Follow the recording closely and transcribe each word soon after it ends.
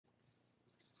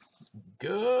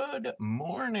Good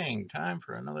morning. Time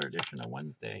for another edition of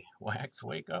Wednesday Wax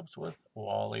Wake Ups with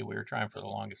Wally. We were trying for the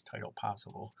longest title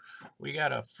possible. We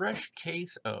got a fresh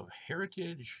case of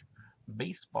Heritage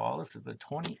Baseball. This is the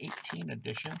 2018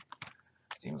 edition.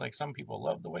 Seems like some people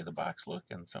love the way the box looks,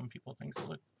 and some people thinks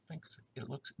it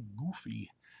looks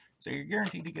goofy. So you're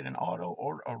guaranteed to get an auto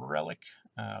or a relic.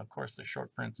 Of course, the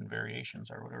short prints and variations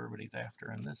are what everybody's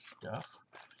after in this stuff.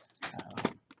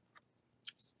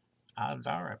 Odds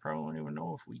are I probably won't even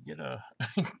know if we get a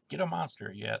get a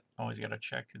monster yet. Always got to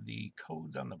check the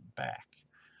codes on the back.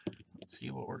 Let's see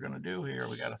what we're going to do here.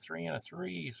 We got a 3 and a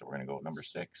 3, so we're going to go with number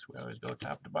 6. We always go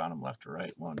top to bottom, left to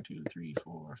right. 1, 2, 3,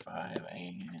 4, 5,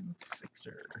 and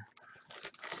 6er.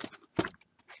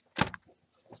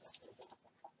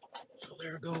 So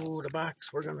there go the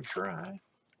box we're going to try.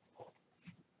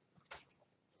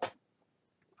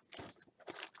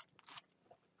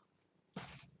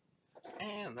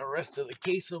 And the rest of the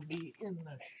case will be in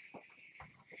the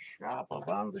shop up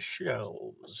on the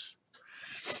shelves.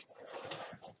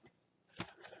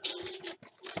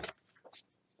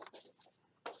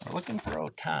 We're looking for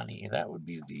Ohtani. That would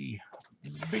be the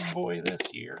big boy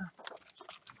this year.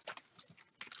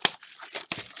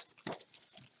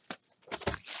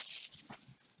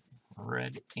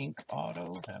 Red ink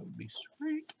auto. That would be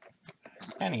sweet.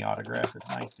 Any autograph is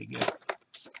nice to get.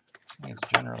 I think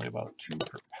it's generally about 2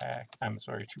 per pack. I'm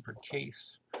sorry, 2 per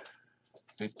case.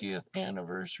 50th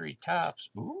anniversary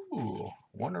Topps. Ooh,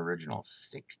 one original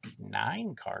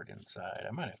 69 card inside.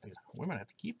 We might have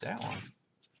to keep that one.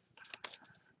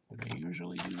 They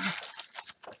usually do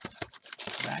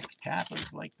wax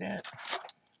tappers like that.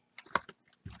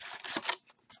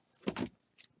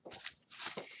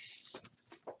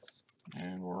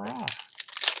 And we're off.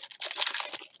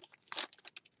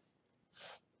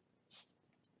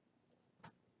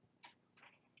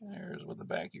 There's what the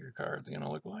back of your card's going to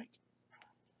look like.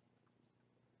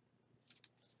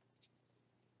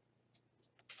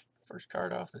 First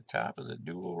card off the top is a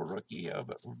dual rookie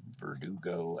of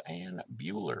Verdugo and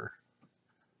Buehler.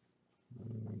 I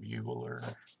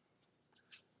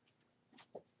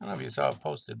don't know if you saw it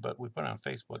posted, but we put on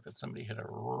Facebook that somebody hit a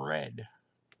red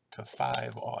to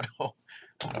 5 auto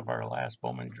out of our last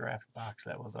Bowman draft box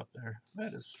that was up there.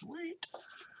 That is sweet.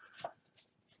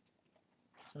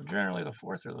 So generally the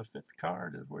 4th or the 5th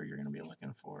card is where you're going to be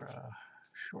looking for a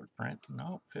short print.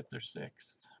 No, 5th or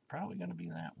 6th. Probably going to be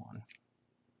that one.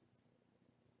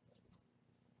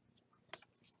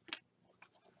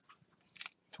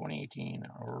 '18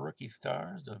 rookie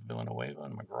stars of Villanueva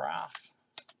and McGrath.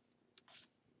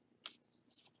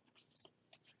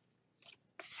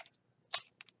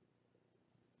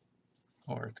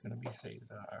 Or it's going to be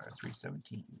Cesar,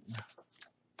 317.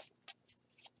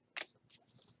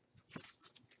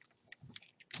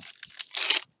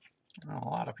 A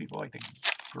lot of people like to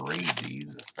grade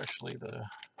these, especially the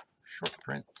short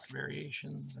prints,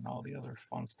 variations, and all the other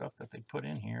fun stuff that they put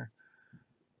in here.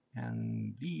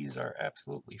 And these are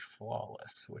absolutely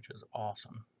flawless, which is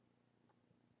awesome.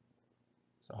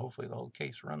 So hopefully the whole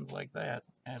case runs like that.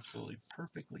 Absolutely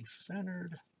perfectly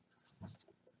centered.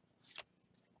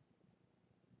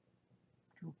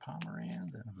 Drew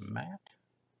Pomeranz and Matt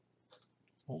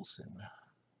Olson,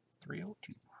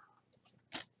 302.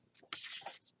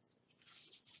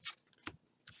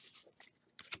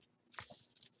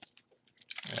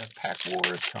 We have Pack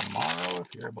Wars tomorrow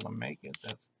if you're able to make it.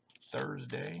 That's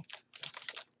Thursday.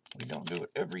 We don't do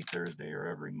it every Thursday or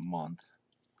every month.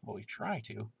 Well, we try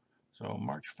to. So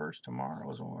March 1st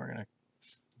tomorrow is when we're going to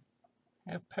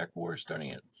have Pack Wars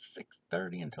starting at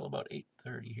 6:30 until about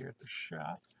 8:30 here at the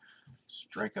shop.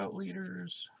 Strikeout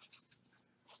leaders.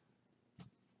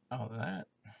 Oh, that.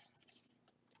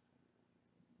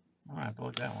 I'm going to have to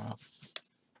look that one up.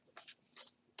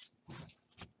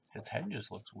 His head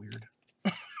just looks weird.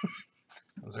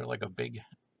 Is there like a big...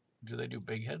 Do they do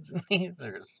big heads in these?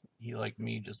 Or is he, like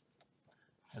me, just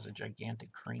has a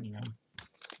gigantic cranium?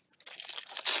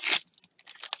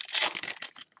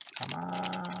 Come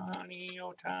on,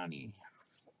 Ohtani.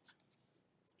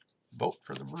 Vote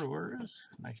for the Brewers.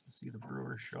 Nice to see the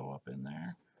Brewers show up in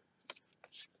there.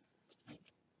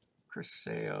 Chris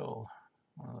Sale,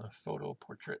 one of the photo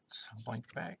portraits,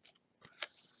 blank back.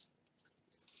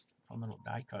 Fun little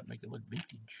die cut, make it look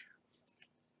vintage.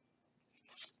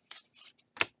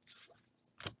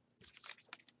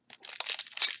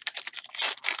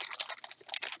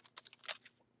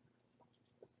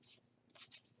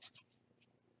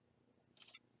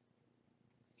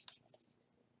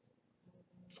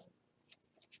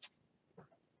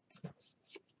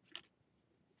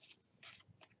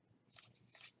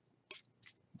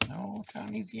 No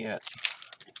Ohtani's yet.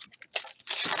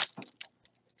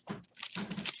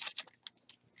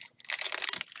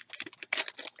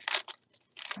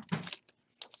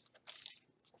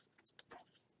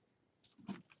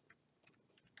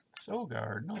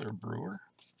 Sogard, another Brewer.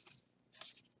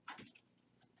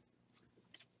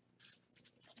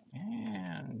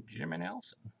 And Jim and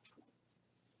Nelson.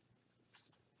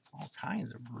 All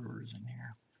kinds of Brewers in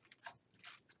here.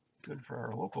 Good for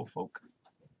our local folk.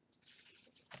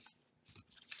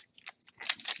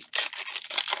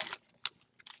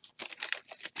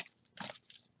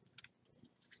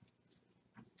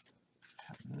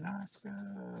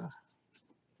 Tanaka.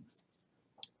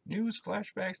 News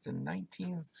flashbacks to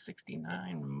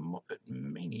 1969 Muppet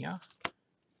Mania. I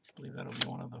believe that'll be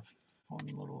one of the fun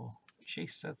little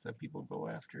chase sets that people go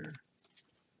after.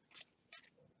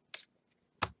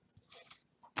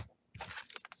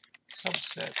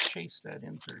 Subset, chase set,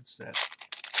 insert set.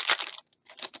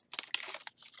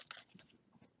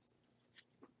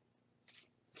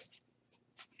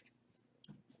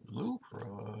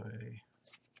 Lucroy.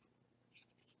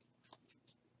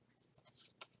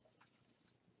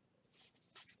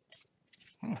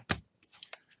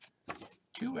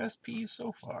 Two SPs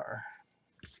so far.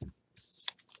 Let's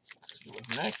see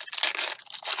what's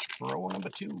next. Row number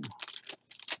 2.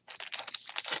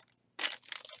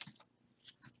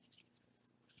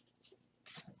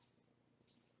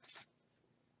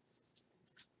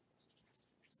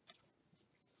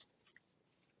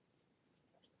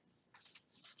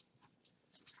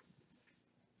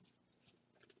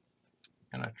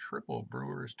 And a triple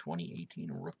Brewers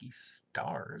 2018 Rookie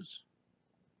Stars.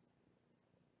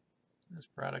 This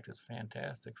product is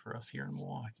fantastic for us here in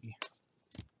Milwaukee.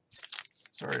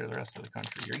 Sorry to the rest of the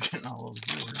country, you're getting all those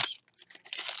Brewers.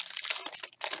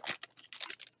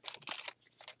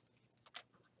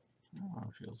 Oh,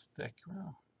 it feels thick.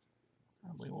 Well,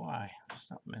 probably why. There's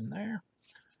something in there.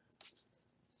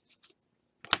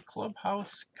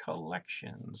 Clubhouse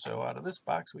Collection. So out of this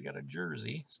box we got a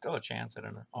jersey. Still a chance at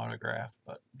an autograph,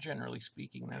 but generally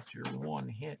speaking that's your one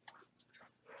hit.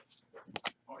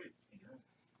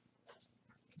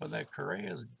 But that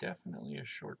Correa is definitely a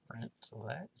short print, so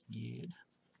that's good.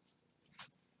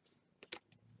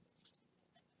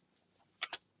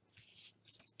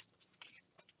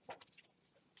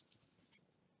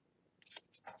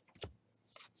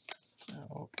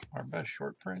 So our best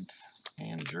short print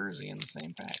and jersey in the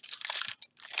same pack.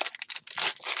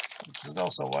 Which is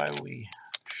also why we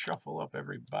shuffle up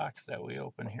every box that we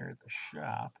open here at the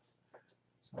shop.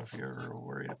 So if you're ever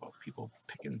worried about people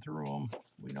picking through them,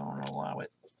 we don't allow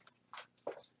it.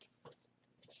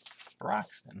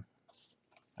 Broxton.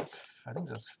 I think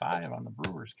that's 5 on the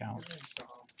Brewers count.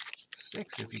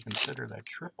 6 if you consider that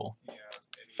triple. Yeah,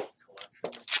 any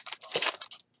collection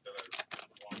that I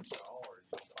want to sell or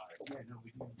you buy? Yeah, no,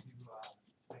 we do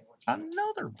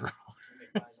Another Brewer.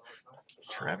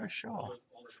 Travis Shaw.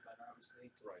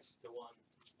 Right. The one,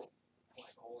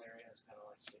 like, whole area is kind of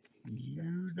like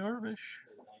Yu Darvish.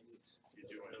 You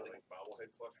do any like bobblehead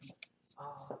collections?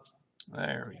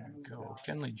 There we go.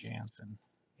 Kenley Jansen.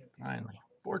 Finally.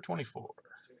 424.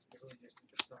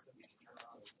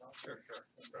 Sure.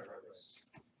 Right.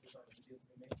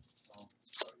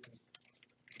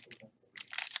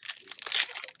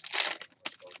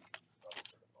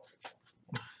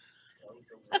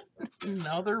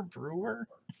 Another Brewer?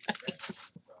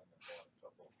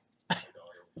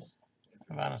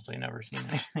 I've honestly never seen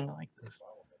anything like this.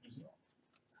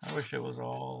 I wish it was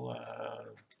all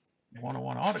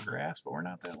 101 autographs, but we're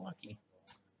not that lucky.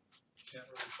 Can't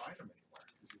really find them anywhere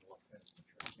because he's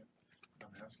left-handed.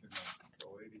 I'm asking the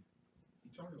lady. You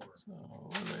tell me where.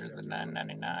 So there's the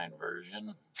 999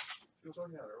 version. She goes, oh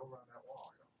yeah, they're over on that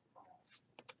wall. I go, oh.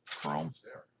 Chrome.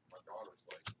 There. My daughter's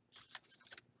like,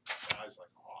 my eyes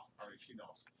like, oh, I mean, she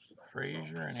knows.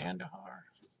 Frazier and Andahar.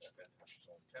 At that time,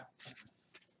 she's only 10.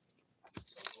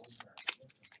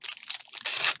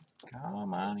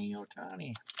 Kamani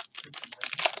Otani.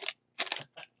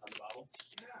 on the bottle.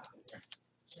 Yeah.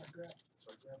 So I grabbed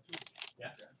 2. Yeah. I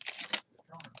went to the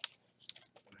counter.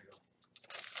 And I go,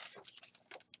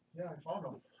 yeah, I found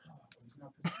him. Oh, but he's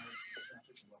not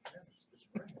pitching left-handed. He's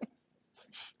pitching right-handed.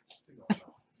 They go,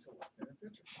 no, he's a left-handed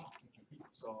pitcher.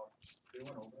 So they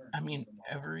went over there. I mean,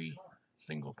 every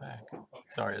single pack.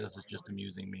 Sorry, this is just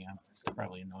amusing me. I'm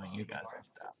probably annoying you guys. I'll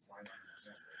stop.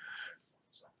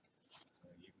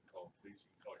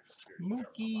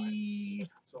 Mookie.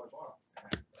 So I bought them, and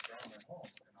I got them at home,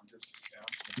 and I'm just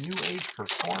asking. New Age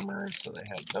Performers. So they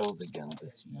had those again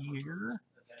this year.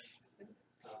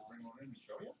 Bring one in and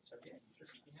show you?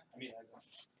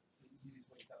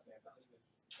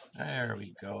 There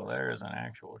we go. There's an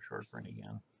actual short print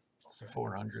again. It's the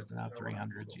 400s, not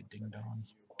 300s, you ding dong.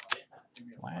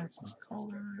 Lance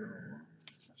McCullers.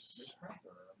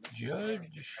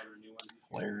 Judge.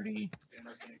 Flaherty. And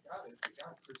I got it. The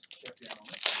guy, Chris Capiano,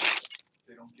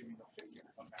 they don't give me the figure.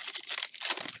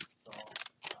 So,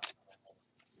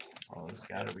 Oh, there's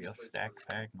got to be a stack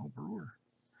pack. No Brewer.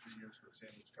 3 years for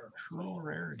sandwich card. True So,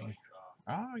 rarity. it's like,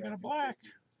 Oh, I got a back in black.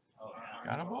 50,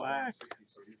 Got a I was born in black. 60,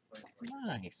 so he was playing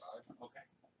like Nice. 55. Okay.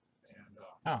 And,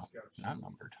 Oh, he's got a not few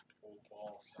numbered. old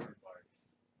balls signed by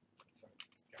some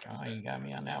guys Oh, that- you got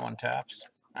me on that one, Tops.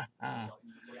 Yeah,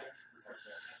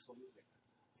 absolutely.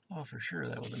 Oh, for sure,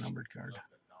 that was a numbered card.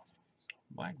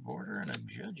 Black border and a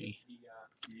judgy.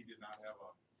 He did not have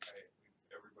a. Hey,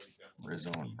 everybody does.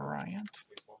 Rizzo and Bryant.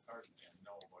 Baseball card, and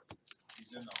no, but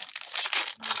he's in the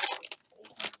old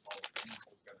time Hall of Fame.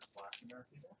 He's got his flash in there,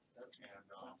 and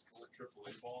for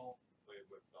AAA ball, played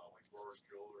with like Roar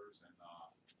Jewelers and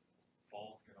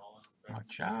Falk and all of them.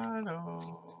 Machado.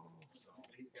 So,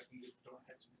 He's got some good story.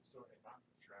 Had some good story.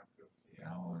 Trapfield,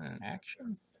 Oh, in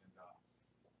action.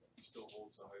 and he still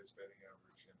holds the highest batting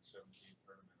average in the 17th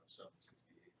tournament of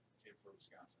 768 for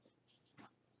Wisconsin.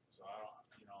 So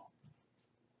I don't,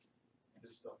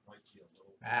 this stuff might be a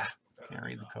little. Ah, better can't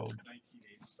read than, the code.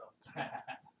 1980 stuff.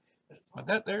 But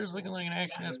that there's looking like an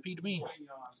action SP to me.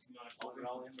 Plug it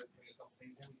all in, but bring a couple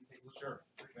things in, we can take a look. Sure,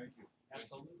 thank you.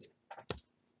 Absolutely.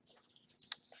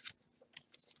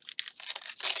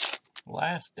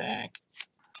 Last stack.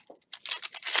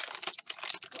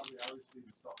 Probably obviously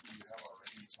the stuff that you have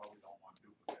already, you probably don't want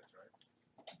duplicates, right?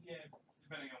 Yeah,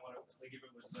 depending on what it was, like if it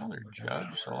was. Another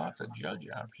judge, so lots of judge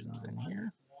options in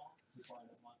here.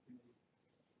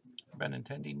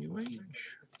 Benintendi New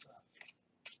Age.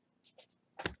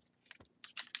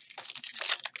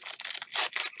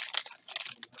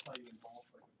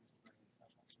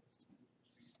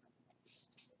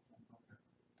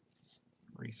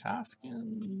 Reese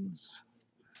Hoskins.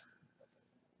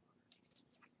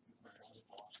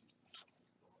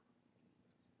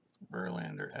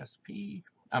 Verlander SP.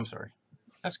 I'm sorry,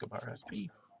 Escobar SP.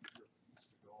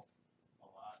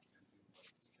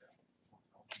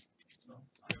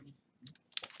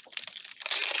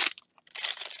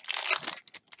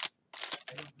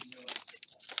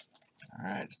 All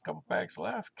right, just a couple packs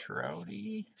left.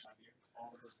 Trouty.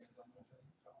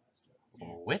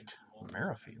 Witt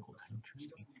Merrifield.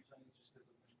 Interesting.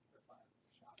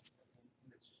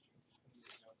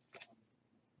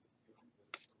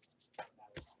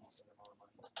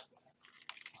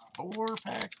 4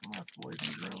 packs left, boys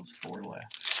and girls. 4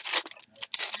 left.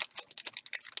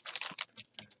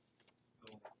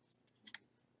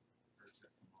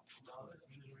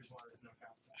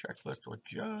 Checklist with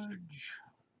Judge.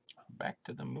 Back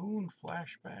to the Moon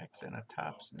flashbacks and a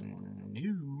Topps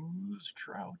News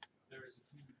Trout. There is a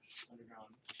huge underground.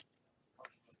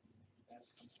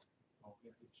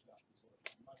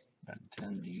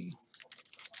 Benintendi.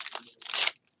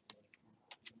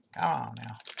 Come on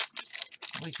now.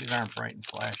 At least these aren't bright and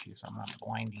flashy, so I'm not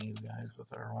blinding you guys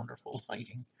with our wonderful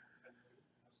lighting.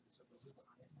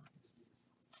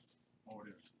 Oh, it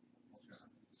is. Okay.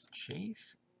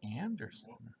 Chase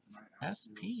Anderson.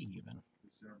 SP even.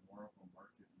 Is there more of a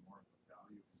market, more of a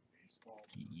value in baseball?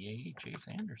 Yay, Chase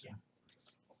Anderson.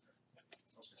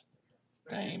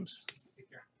 Okay. Thames. Take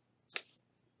care.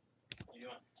 How you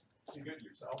doing? You good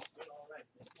yourself? Good, all right.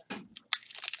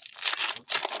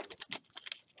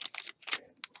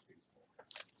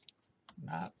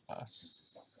 Not a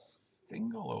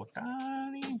single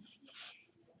Ohtani.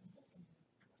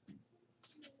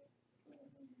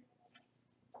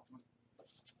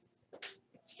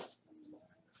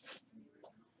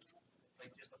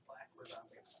 Like just a black without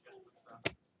just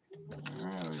All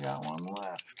right, we got one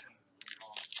left.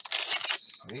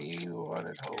 See what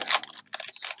it holds.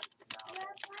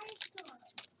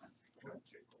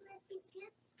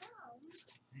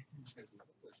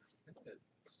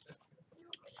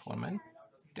 Clemente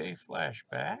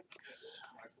flashbacks.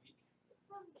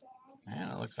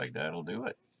 And it looks like that'll do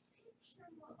it.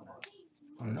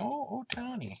 No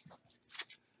Ohtani.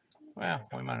 Well,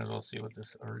 we might as well see what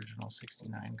this original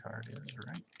 69 card is,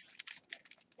 right?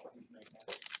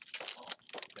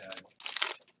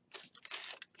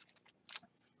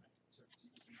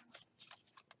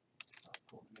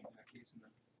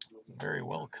 Very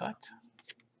well cut.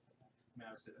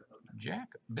 Jack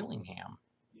Billingham.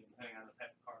 Depending on the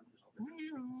type of card, there's all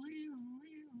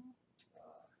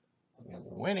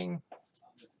different. Winning.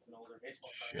 It's an older baseball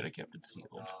card. Should have kept it sealed.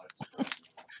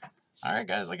 All right,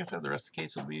 guys. Like I said, the rest of the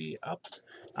case will be up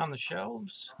on the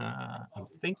shelves. I'm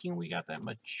thinking we got that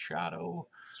Machado.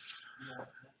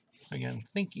 Again,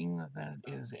 thinking that that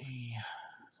is a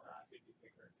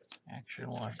action.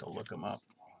 We'll have to look them up.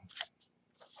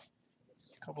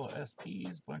 A couple of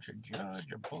SPs, bunch of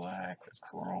Judge, a black, a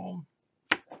chrome.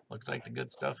 Looks like the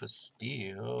good stuff is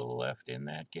still left in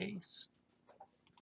that case.